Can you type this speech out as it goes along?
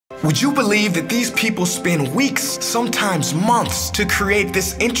Would you believe that these people spend weeks, sometimes months, to create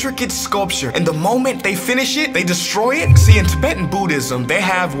this intricate sculpture, and the moment they finish it, they destroy it? See, in Tibetan Buddhism, they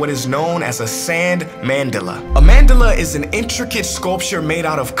have what is known as a sand mandala. A mandala is an intricate sculpture made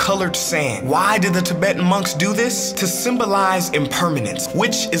out of colored sand. Why do the Tibetan monks do this? To symbolize impermanence,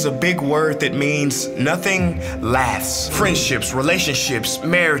 which is a big word that means nothing lasts. Friendships, relationships,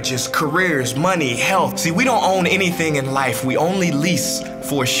 marriages, careers, money, health. See, we don't own anything in life. We only lease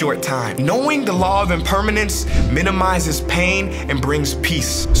for a short time. Knowing the law of impermanence minimizes pain and brings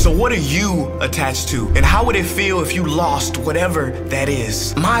peace. So what are you attached to? And how would it feel if you lost whatever that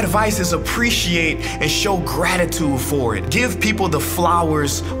is? My advice is appreciate and show gratitude for it. Give people the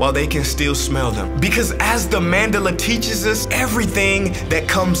flowers while they can still smell them. Because as the mandala teaches us, everything that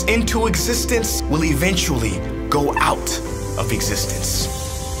comes into existence will eventually go out of existence.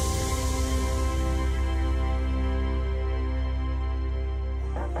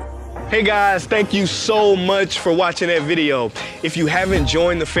 Hey guys, thank you so much for watching that video. If you haven't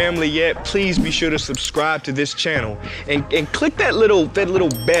joined the family yet, please be sure to subscribe to this channel and click that little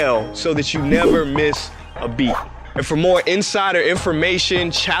bell so that you never miss a beat. And for more insider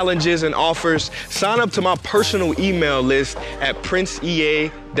information, challenges, and offers, sign up to my personal email list at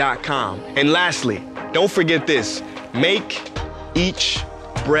princeea.com. And lastly, don't forget this, make each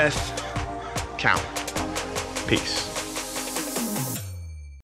breath count. Peace.